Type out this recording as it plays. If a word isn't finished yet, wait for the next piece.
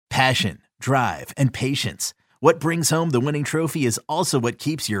Passion, drive, and patience. What brings home the winning trophy is also what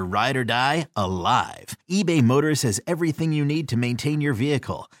keeps your ride or die alive. eBay Motors has everything you need to maintain your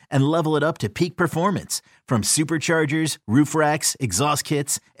vehicle and level it up to peak performance, from superchargers, roof racks, exhaust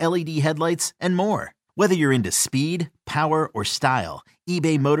kits, LED headlights, and more. Whether you're into speed, power, or style,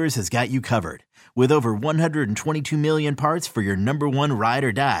 eBay Motors has got you covered. With over 122 million parts for your number one ride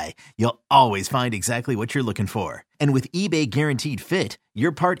or die, you'll always find exactly what you're looking for. And with eBay Guaranteed Fit,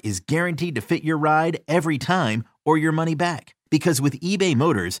 your part is guaranteed to fit your ride every time or your money back. Because with eBay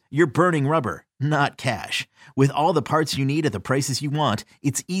Motors, you're burning rubber, not cash. With all the parts you need at the prices you want,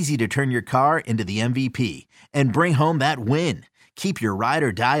 it's easy to turn your car into the MVP and bring home that win. Keep your ride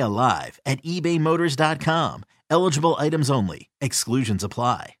or die alive at ebaymotors.com. Eligible items only. Exclusions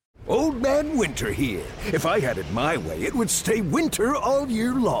apply. Old Man Winter here. If I had it my way, it would stay winter all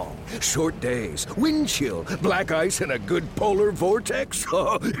year long. Short days, wind chill, black ice, and a good polar vortex.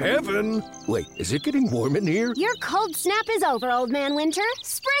 Oh, heaven. Wait, is it getting warm in here? Your cold snap is over, Old Man Winter.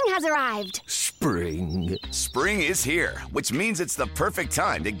 Spring has arrived. Spring. Spring is here, which means it's the perfect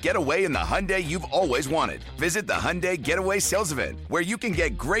time to get away in the Hyundai you've always wanted. Visit the Hyundai Getaway Sales Event, where you can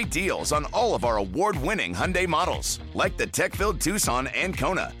get great deals on all of our award-winning Hyundai models, like the tech-filled Tucson and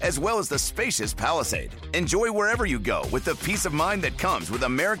Kona, as well as the spacious Palisade. Enjoy wherever you go with the peace of mind that comes with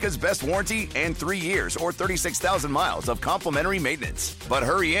America's best warranty and 3 years or 36,000 miles of complimentary maintenance. But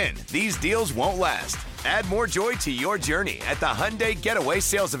hurry in, these deals won't last. Add more joy to your journey at the Hyundai Getaway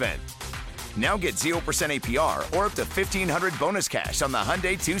Sales Event. Now get 0% APR or up to $1,500 bonus cash on the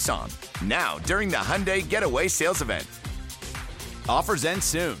Hyundai Tucson. Now, during the Hyundai Getaway Sales Event. Offers end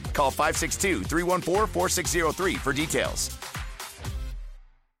soon. Call 562-314-4603 for details.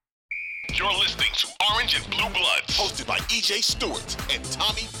 You're listening to Orange and Blue Bloods, hosted by EJ Stewart and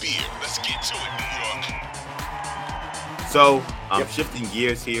Tommy Beer. Let's get to it, New York. So, shifting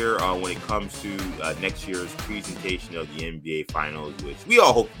gears here when it comes to next year's presentation of the NBA Finals, which we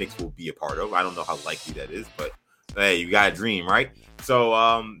all hope Knicks will be a part of. I don't know how likely that is, but hey, you got a dream, right? So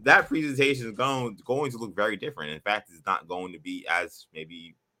that presentation is going to look very different. In fact, it's not going to be as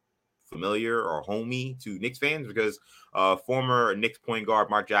maybe familiar or homey to Knicks fans, because former Knicks point guard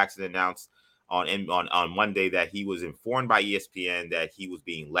Mark Jackson announced on Monday that he was informed by ESPN that he was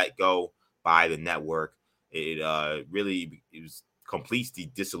being let go by the network. It completes the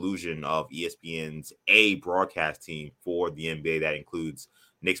dissolution of ESPN's A broadcast team for the NBA. That includes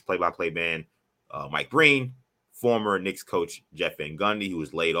Knicks play-by-play man Mike Breen, former Knicks coach Jeff Van Gundy, who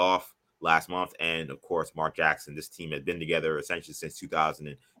was laid off last month, and of course Mark Jackson. This team had been together essentially since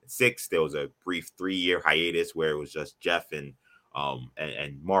 2006. There was a brief 3-year hiatus where it was just Jeff and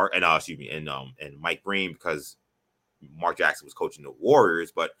Mike Breen, because Mark Jackson was coaching the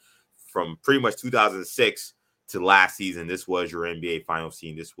Warriors. But from pretty much 2006 to last season, this was your NBA Finals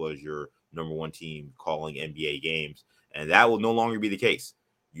team. This was your number one team calling NBA games, and that will no longer be the case.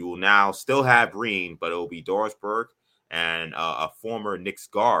 You will now still have Breen, but it will be Doris Burke and a former Knicks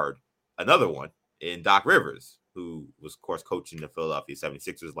guard, another one, in Doc Rivers, who was, of course, coaching the Philadelphia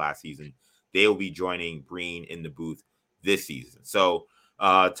 76ers last season. They will be joining Breen in the booth this season. So,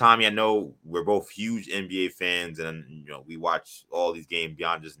 Tommy, I know we're both huge NBA fans, and we watch all these games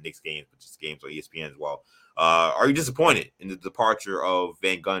beyond just Knicks games, but just games on ESPN as well. Are you disappointed in the departure of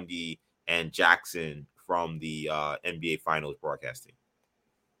Van Gundy and Jackson from the NBA Finals broadcasting?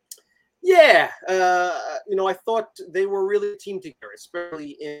 Yeah, I thought they were really a team together,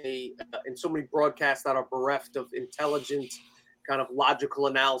 especially in so many broadcasts that are bereft of intelligent, kind of logical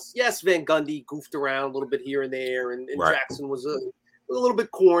analysis. Yes, Van Gundy goofed around a little bit here and there, and right. Jackson was a little bit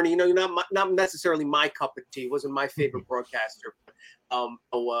corny. Not necessarily my cup of tea. Wasn't my favorite broadcaster.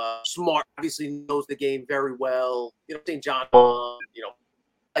 Smart, obviously knows the game very well. St. John,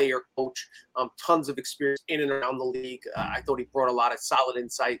 player, coach, tons of experience in and around the league. I thought he brought a lot of solid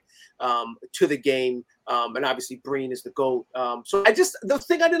insight to the game. And obviously Breen is the GOAT. So the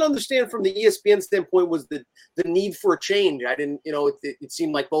thing I didn't understand from the ESPN standpoint was the need for a change. I didn't, it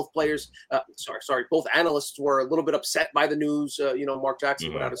seemed like both players, both analysts were a little bit upset by the news. Mark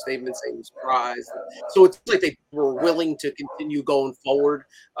Jackson put out a statement saying he was surprised. So it's like they were willing to continue going forward.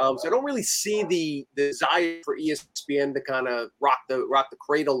 So I don't really see the desire for ESPN to kind of rock the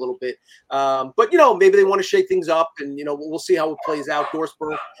cradle a little bit. But maybe they want to shake things up, and we'll see how it plays out.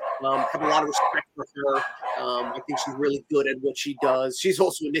 Dorsberg, have a lot of respect for her. I think she's really good at what she does. She's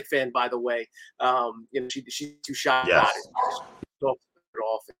also a Knicks fan, by the way. She's too shy about it. So it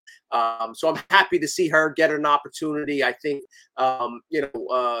off. So I'm happy to see her get an opportunity. I think,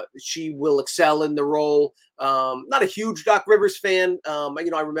 she will excel in the role. Not a huge Doc Rivers fan.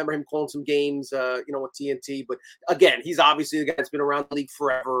 I remember him calling some games, with TNT. But again, he's obviously the guy that's been around the league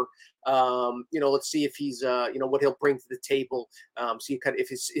forever. Let's see if he's, what he'll bring to the table. See kind of if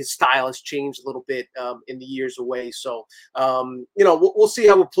his style has changed a little bit in the years away. So, we'll see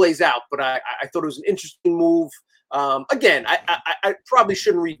how it plays out. But I thought it was an interesting move. Again, I probably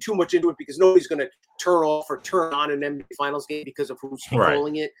shouldn't read too much into it because nobody's going to turn off or turn on an NBA Finals game because of who's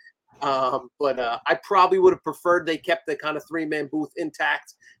calling it. But I probably would have preferred they kept the kind of 3-man booth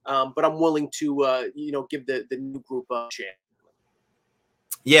intact. But I'm willing to, give the new group a chance.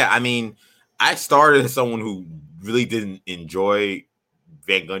 Yeah, I mean, I started as someone who really didn't enjoy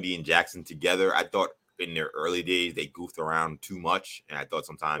Van Gundy and Jackson together. I thought in their early days they goofed around too much, and I thought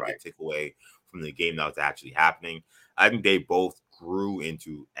sometimes they took away from the game that was actually happening. I think they both grew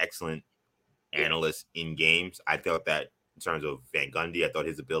into excellent analysts in games. I thought that in terms of Van Gundy, I thought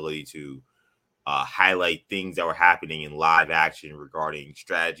his ability to highlight things that were happening in live action regarding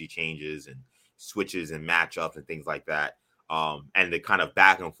strategy changes and switches and matchups and things like that. And the kind of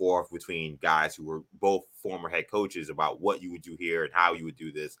back and forth between guys who were both former head coaches about what you would do here and how you would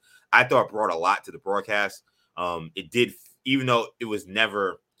do this, I thought brought a lot to the broadcast. It did, even though it was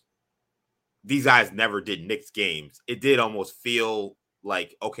never, these guys never did Knicks games, it did almost feel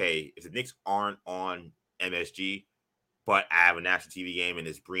like, okay, if the Knicks aren't on MSG, but I have a national TV game and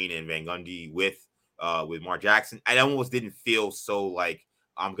it's Breen and Van Gundy with Mark Jackson, I almost didn't feel so like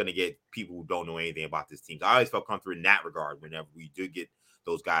I'm going to get people who don't know anything about this team. So I always felt comfortable in that regard whenever we did get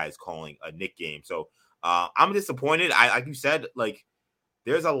those guys calling a Knick game. So I'm disappointed. Like you said, like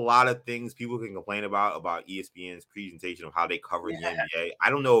there's a lot of things people can complain about ESPN's presentation of how they cover the NBA. I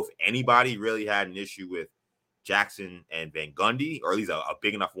don't know if anybody really had an issue with Jackson and Van Gundy, or at least a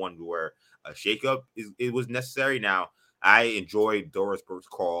big enough one where a shakeup was necessary. Now, I enjoyed Doris Burke's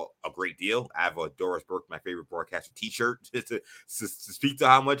call a great deal. I have a Doris Burke, my favorite broadcaster t-shirt to speak to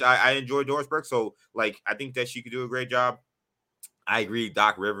how much I enjoy Doris Burke. So, like, I think that she could do a great job. I agree.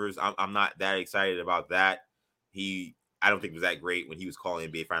 Doc Rivers, I'm not that excited about that. I don't think it was that great when he was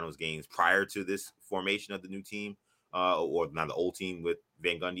calling NBA Finals games prior to this formation of the new team, or not the old team with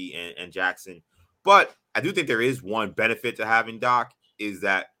Van Gundy and Jackson. But I do think there is one benefit to having Doc is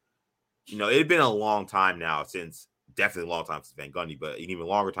that, it had been a long time now definitely a long time since Van Gundy, but an even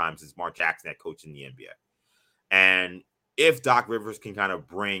longer time since Mark Jackson had coached in the NBA. And if Doc Rivers can kind of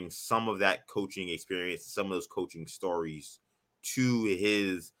bring some of that coaching experience, some of those coaching stories to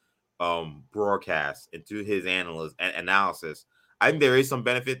his broadcast and to his analysis, I think there is some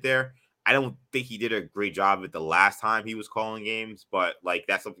benefit there. I don't think he did a great job of it the last time he was calling games, but like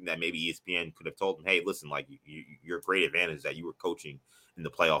that's something that maybe ESPN could have told him, hey, listen, like your great advantage is that you were coaching in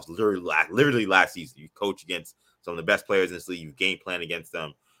the playoffs literally last season. You coach against some of the best players in this league. You game plan against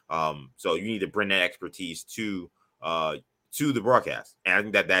them. So you need to bring that expertise to the broadcast. And I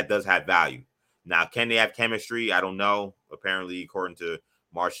think that does have value. Now, can they have chemistry? I don't know. Apparently, according to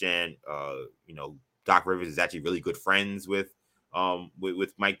Marchand, Doc Rivers is actually really good friends with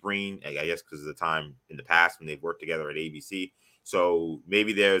Mike Breen, I guess because of the time in the past when they've worked together at ABC. So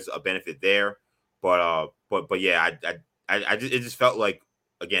maybe there's a benefit there. But yeah, it just felt like,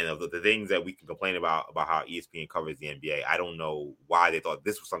 again, of the things that we can complain about how ESPN covers the NBA, I don't know why they thought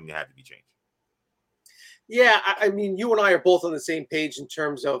this was something that had to be changed. Yeah, I mean, you and I are both on the same page in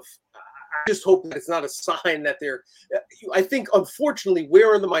terms of I just hope that it's not a sign that they're – I think, unfortunately,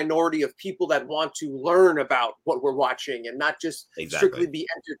 we're in the minority of people that want to learn about what we're watching and not just strictly be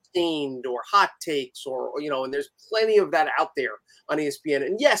entertained or hot takes or and there's plenty of that out there on ESPN.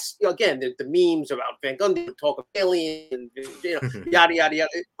 And yes, again, the memes about Van Gundy, talk of alien, yada, yada, yada.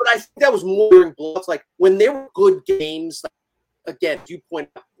 But I think that was more in blocks. Like when there were good games, again, you point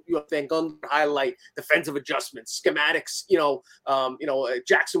out, Van Gundy highlight defensive adjustments, schematics.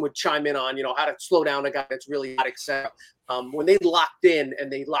 Jackson would chime in on how to slow down a guy that's really hot, etc. When they locked in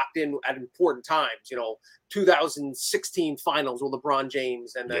at important times, 2016 finals with LeBron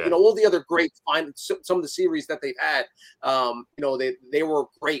James and all the other great finals, some of the series that they've had, they were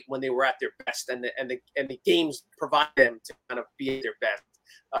great when they were at their best, and the games provide them to kind of be at their best.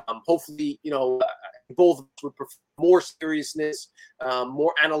 Hopefully, both would prefer more seriousness,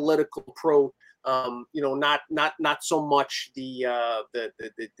 more analytical approach, Not so much the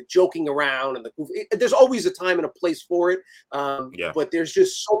joking around and there's always a time and a place for it. But there's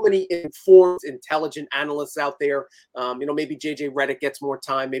just so many informed, intelligent analysts out there. Maybe JJ Redick gets more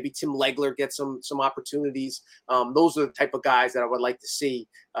time. Maybe Tim Legler gets some opportunities. Those are the type of guys that I would like to see,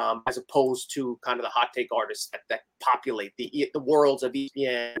 as opposed to kind of the hot take artists that populate the worlds of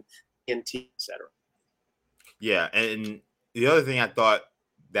ESPN, NT, etc. Yeah, and the other thing I thought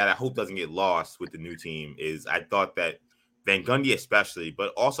that I hope doesn't get lost with the new team is I thought that Van Gundy especially,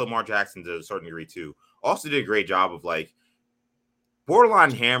 but also Mark Jackson to a certain degree too, also did a great job of like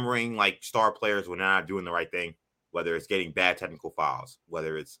borderline hammering like star players when they're not doing the right thing, whether it's getting bad technical fouls,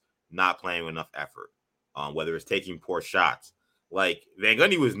 whether it's not playing with enough effort, whether it's taking poor shots. Like Van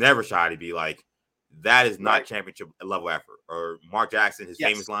Gundy was never shy to be like, that is not championship level effort. Or Mark Jackson, his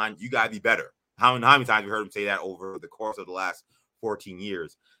famous line, you got to be better. How many times have you heard him say that over the course of the last 14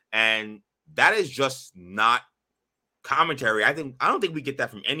 years? And that is just not commentary. I don't think we get that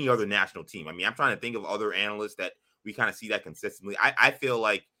from any other national team. I mean, I'm trying to think of other analysts that we kind of see that consistently. I feel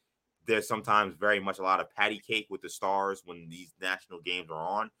like there's sometimes very much a lot of patty cake with the stars when these national games are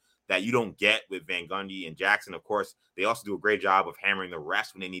on that you don't get with Van Gundy and Jackson. Of course, they also do a great job of hammering the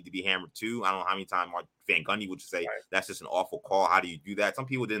rest when they need to be hammered too. I don't know how many times Van Gundy would just say, that's just an awful call. How do you do that? Some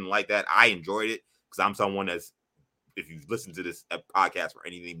people didn't like that. I enjoyed it because I'm someone that's, if you listen to this podcast for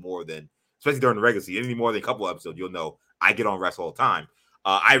anything more than, especially during the regular season, anything more than a couple episodes, you'll know I get on refs all the time.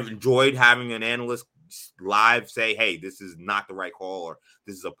 I enjoyed having an analyst live say, hey, this is not the right call, or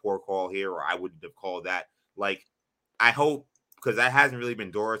this is a poor call here, or I wouldn't have called that. Like, I hope, because that hasn't really been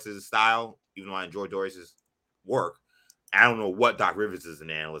Doris's style, even though I enjoy Doris's work. I don't know what Doc Rivers is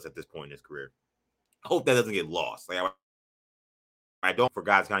an analyst at this point in his career. I hope that doesn't get lost. Like, I don't for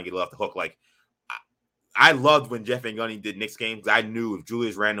guys kind of get off the hook. Like, I loved when Jeff Van Gundy did Knicks games because I knew if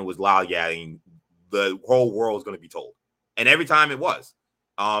Julius Randle was lollygagging, the whole world was going to be told. And every time it was.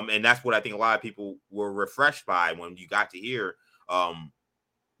 And that's what I think a lot of people were refreshed by when you got to hear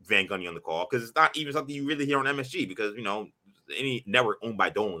Van Gundy on the call, because it's not even something you really hear on MSG, because, any network owned by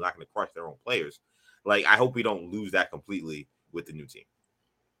Dolan is not going to crush their own players. Like, I hope we don't lose that completely with the new team.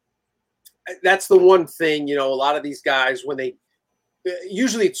 That's the one thing, a lot of these guys, when they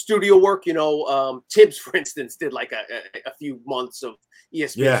usually it's studio work, Tibbs, for instance, did like a few months of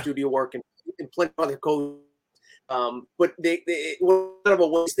ESPN studio work and plenty of other coaches. But they kind of a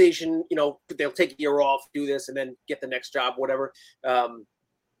way station, they'll take a year off, do this, and then get the next job, whatever.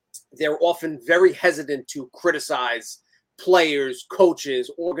 They're often very hesitant to criticize players, coaches,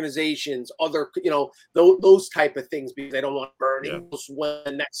 organizations, other, those type of things, because they don't want to burn when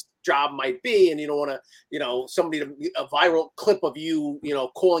the next job might be. And you don't want to, somebody a viral clip of you,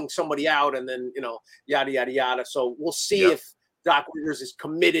 calling somebody out and then, yada, yada, yada. So we'll see if Doc Rivers is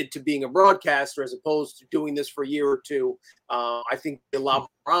committed to being a broadcaster as opposed to doing this for a year or two. I think a lot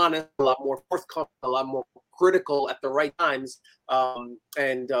more honest, a lot more forthcoming, a lot more critical at the right times.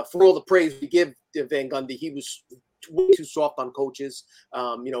 And for all the praise we give to Van Gundy, he was way too soft on coaches.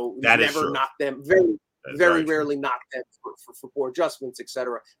 Never knocked them, very rarely knocked them for poor adjustments,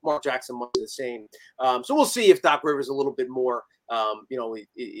 etc. Mark Jackson was the same. So we'll see if Doc Rivers a little bit more,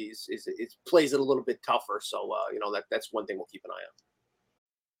 is plays it a little bit tougher. So that's one thing we'll keep an eye on.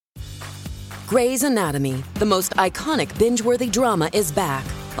 Grey's Anatomy, the most iconic binge-worthy drama, is back,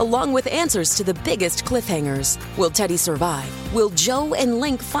 along with answers to the biggest cliffhangers. Will Teddy survive? Will Joe and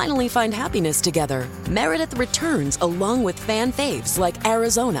Link finally find happiness together? Meredith returns along with fan faves like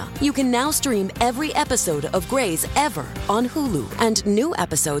Arizona. You can now stream every episode of Grey's ever on Hulu, and new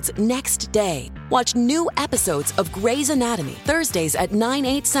episodes next day. Watch new episodes of Grey's Anatomy Thursdays at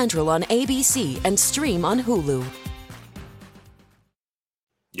 9/8 Central on ABC and stream on Hulu.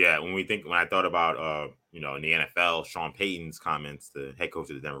 Yeah, when I thought about, in the NFL, Sean Payton's comments, the head coach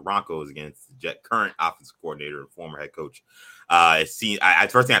of the Denver Broncos, against the current offensive coordinator and former head coach, first thing I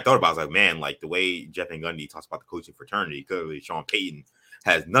thought about was like, man, like the way Jeff Van Gundy talks about the coaching fraternity, clearly Sean Payton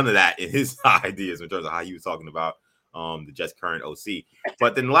has none of that in his ideas in terms of how he was talking about the Jets' current OC.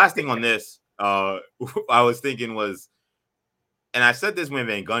 But then the last thing on this, I was thinking was, and I said this when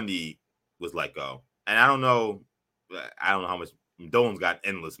Van Gundy was let go, and I don't know how much. Dolan's got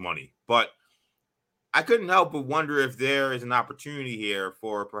endless money, but I couldn't help but wonder if there is an opportunity here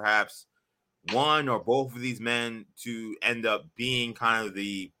for perhaps one or both of these men to end up being kind of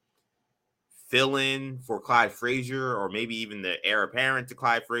the fill-in for Clyde Frazier, or maybe even the heir apparent to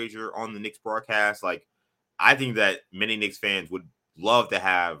Clyde Frazier on the Knicks broadcast. Like, I think that many Knicks fans would love to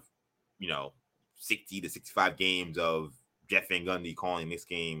have, 60 to 65 games of Jeff Van Gundy calling Knicks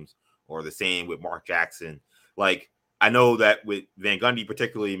games, or the same with Mark Jackson. Like, I know that with Van Gundy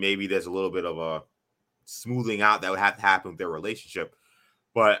particularly, maybe there's a little bit of a smoothing out that would have to happen with their relationship.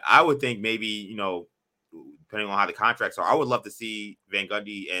 But I would think maybe, depending on how the contracts are, I would love to see Van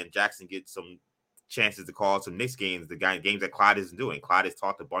Gundy and Jackson get some chances to call some Knicks games, games that Clyde isn't doing. Clyde has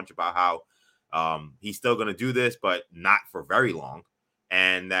talked a bunch about how he's still going to do this, but not for very long.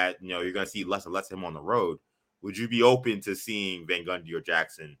 And that, you're going to see less and less of him on the road. Would you be open to seeing Van Gundy or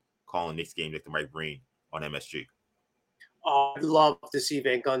Jackson calling Knicks games if they might bring on MSG? Oh, I'd love to see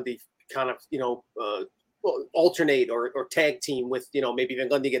Van Gundy kind of, alternate or tag team with, maybe Van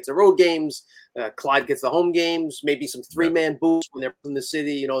Gundy gets the road games, Clyde gets the home games, maybe some 3-man booths when they're in the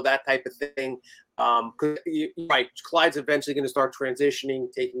city, that type of thing. Right. Clyde's eventually going to start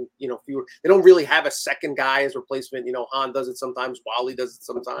transitioning, taking, fewer. They don't really have a second guy as replacement. Han does it sometimes. Wally does it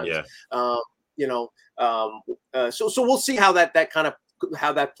sometimes. Yeah. So we'll see how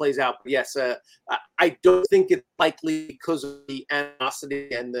that plays out. But yes, I don't think it's likely because of the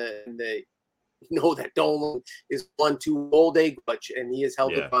animosity and the that Dolan is one too old a grudge, and he has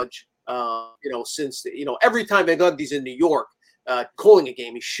held a grudge. Since every time Van Gundy's in New York, calling a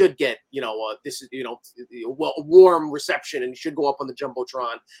game, he should get this is a warm reception, and he should go up on the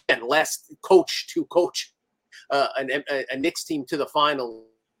jumbotron and last coach a Knicks team to the final.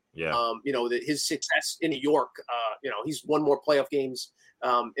 Yeah. His success in New York, he's won more playoff games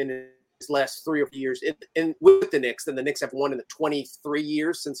in his last 3 or 4 years in with the Knicks than the Knicks have won in the 23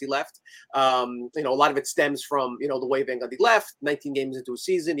 years since he left. A lot of it stems from, the way Van Gundy left, 19 games into a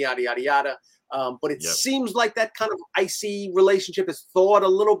season, yada, yada, yada. But it seems like that kind of icy relationship is thawed a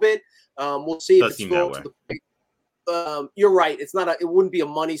little bit. We'll see if it's thawed to the point. You're right. It wouldn't be a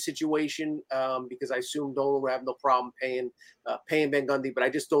money situation because I assume Dolan would have no problem paying Van Gundy, but I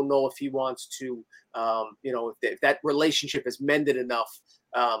just don't know if he wants to, if that relationship is mended enough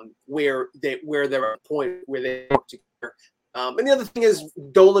where they're at a point where they work together. And the other thing is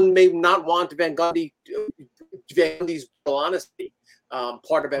Dolan may not want Van Gundy's honesty.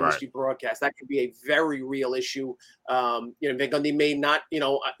 Part of MSG broadcast. That could be a very real issue. Van Gundy may not,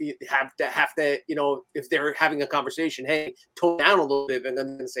 have to, if they're having a conversation, hey, tone down a little bit, and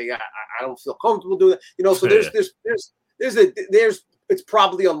then say, I don't feel comfortable doing that. So it's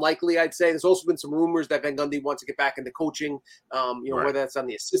probably unlikely, I'd say. There's also been some rumors that Van Gundy wants to get back into coaching, whether that's on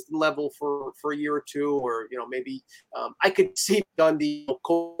the assistant level for a year or two, or, maybe I could see Gundy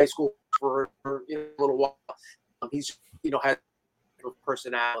coach high school for a little while. He's, had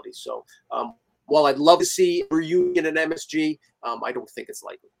personality. So while I'd love to see a reunion in MSG, I don't think it's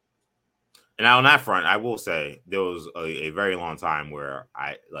likely. And on that front, I will say there was a very long time where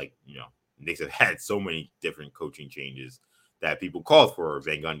Knicks have had so many different coaching changes that people called for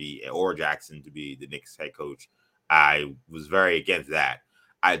Van Gundy or Jackson to be the Knicks head coach. I was very against that.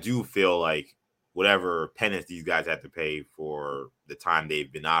 I do feel like whatever penance these guys have to pay for the time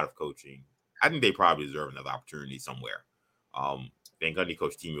they've been out of coaching, I think they probably deserve another opportunity somewhere. Van Gundy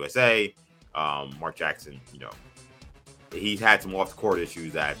coached Team USA. Mark Jackson, he's had some off-the-court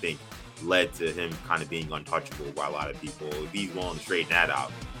issues that I think led to him kind of being untouchable by a lot of people. If he's willing to straighten that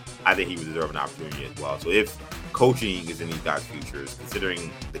out, I think he would deserve an opportunity as well. So if coaching is in these guys' futures,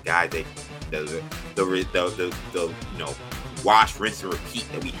 considering the guys the wash, rinse, and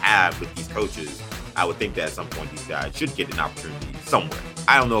repeat that we have with these coaches, I would think that at some point these guys should get an opportunity somewhere.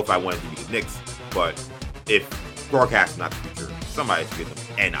 I don't know if I want it to be the Knicks, but if broadcast is not the future, somebody should get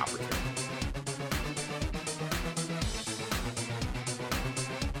them an opportunity.